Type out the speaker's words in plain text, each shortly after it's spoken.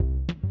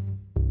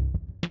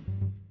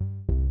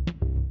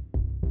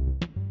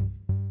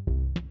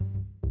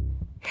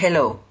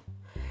Hello,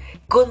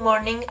 good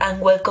morning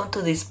and welcome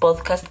to this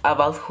podcast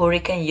about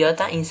Hurricane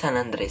Iota in San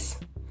Andres.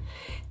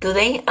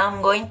 Today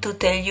I'm going to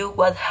tell you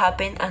what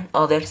happened and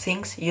other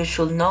things you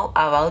should know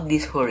about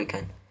this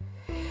hurricane.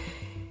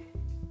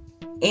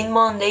 In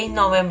Monday,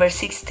 November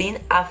 16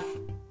 at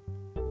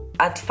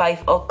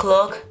 5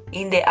 o'clock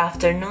in the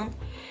afternoon,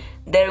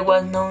 there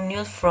was no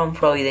news from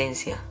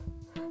Providencia.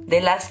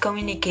 The last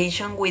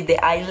communication with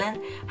the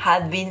island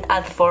had been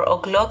at 4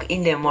 o'clock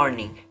in the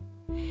morning,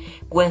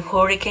 when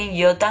Hurricane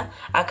Iota,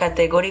 a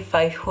Category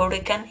 5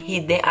 hurricane,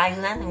 hit the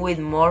island with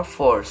more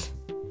force.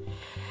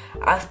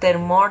 After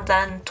more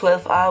than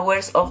 12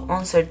 hours of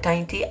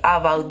uncertainty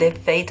about the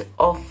fate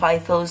of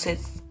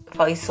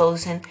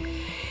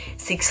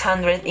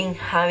 5,600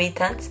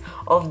 inhabitants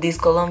of this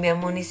Colombian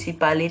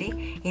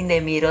municipality in the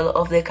middle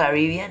of the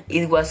Caribbean,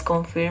 it was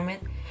confirmed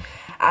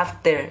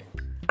after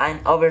an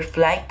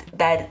overflight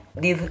that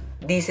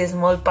this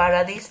small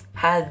paradise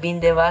had been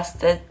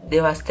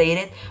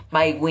devastated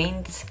by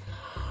winds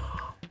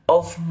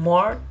of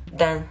more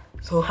than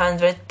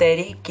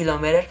 230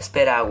 kilometers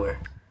per hour.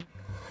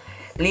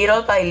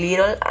 Little by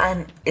little,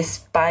 and in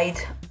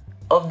spite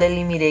of the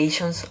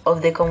limitations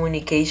of the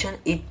communication,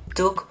 it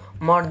took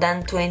more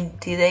than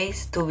 20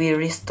 days to be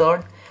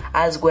restored,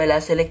 as well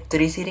as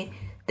electricity.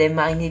 The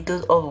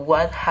magnitude of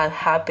what had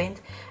happened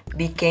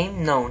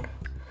became known.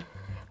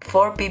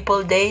 4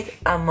 people died,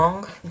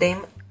 among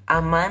them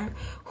a man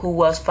who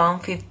was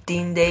found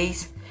 15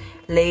 days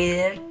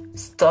later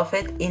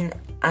stuffed in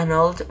an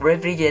old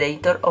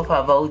refrigerator of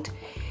a boat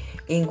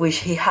in which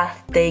he had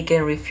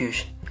taken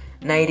refuge.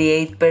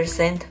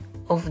 98%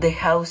 of the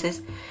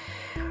houses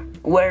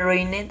were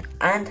ruined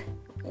and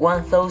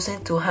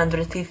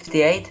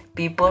 1,258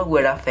 people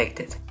were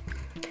affected.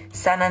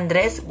 San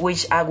Andres,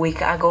 which a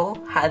week ago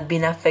had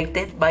been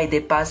affected by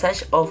the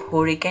passage of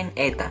Hurricane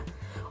Eta,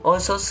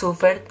 also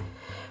suffered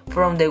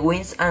from the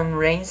winds and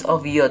rains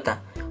of Iota,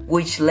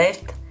 which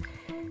left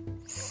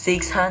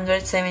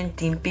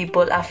 617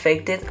 people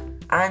affected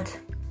and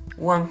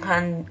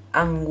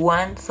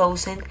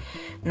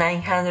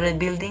 1,900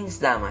 buildings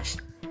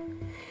damaged.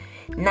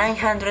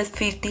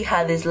 950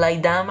 had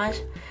slight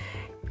damage,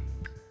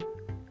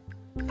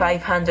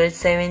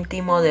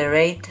 570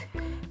 moderate,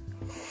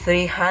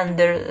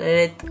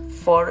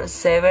 304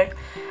 severe,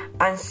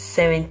 and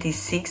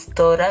 76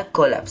 total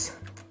collapse.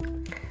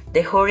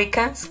 The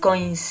hurricanes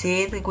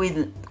coincide with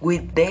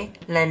the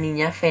La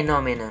Niña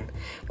phenomenon,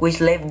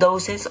 which left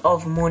dozens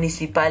of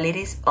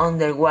municipalities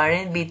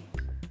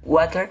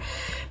underwater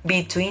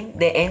between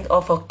the end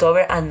of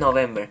October and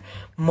November.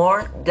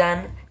 More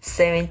than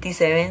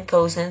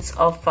 77,000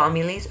 of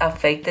families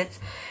affected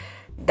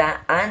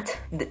and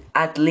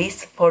at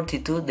least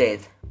 42 dead.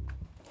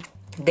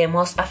 The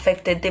most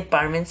affected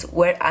departments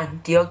were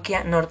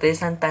Antioquia, Norte de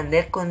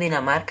Santander,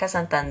 Cundinamarca,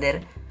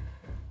 Santander,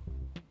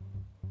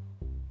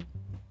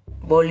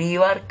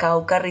 Bolívar,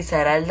 Cauca,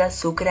 Risaralda,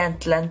 Sucre,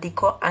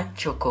 Atlántico, and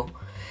Chocó.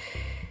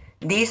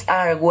 These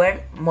are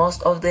where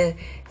most of the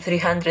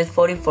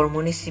 344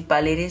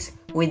 municipalities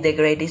with the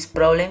greatest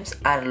problems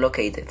are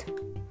located.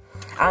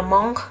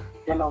 Among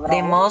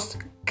the most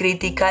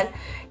critical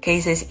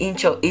cases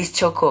is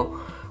Chocó,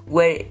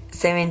 where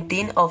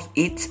 17 of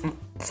its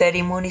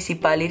 30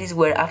 municipalities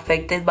were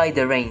affected by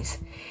the rains.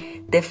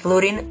 The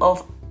flooding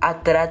of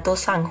Atrato,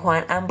 San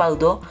Juan, and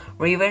Baudó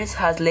rivers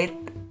has left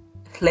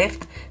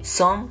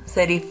some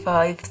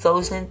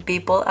 35,000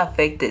 people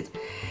affected,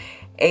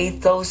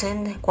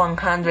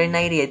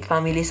 8,198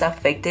 families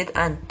affected,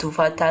 and 2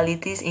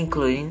 fatalities,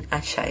 including a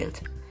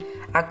child.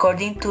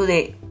 According to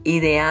the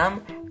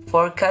IDEAM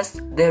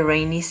forecast, the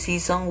rainy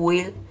season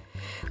will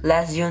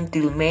last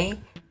until May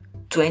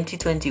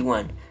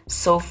 2021,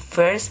 so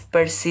fears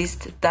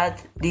persist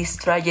that this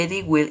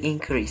tragedy will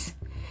increase.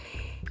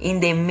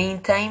 In the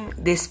meantime,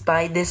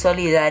 despite the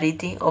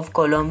solidarity of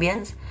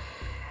Colombians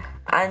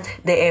and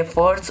the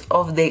efforts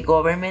of the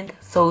government,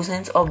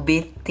 thousands of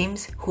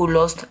victims who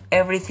lost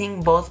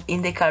everything both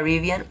in the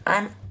Caribbean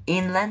and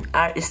inland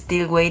are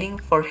still waiting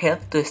for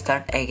help to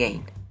start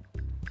again.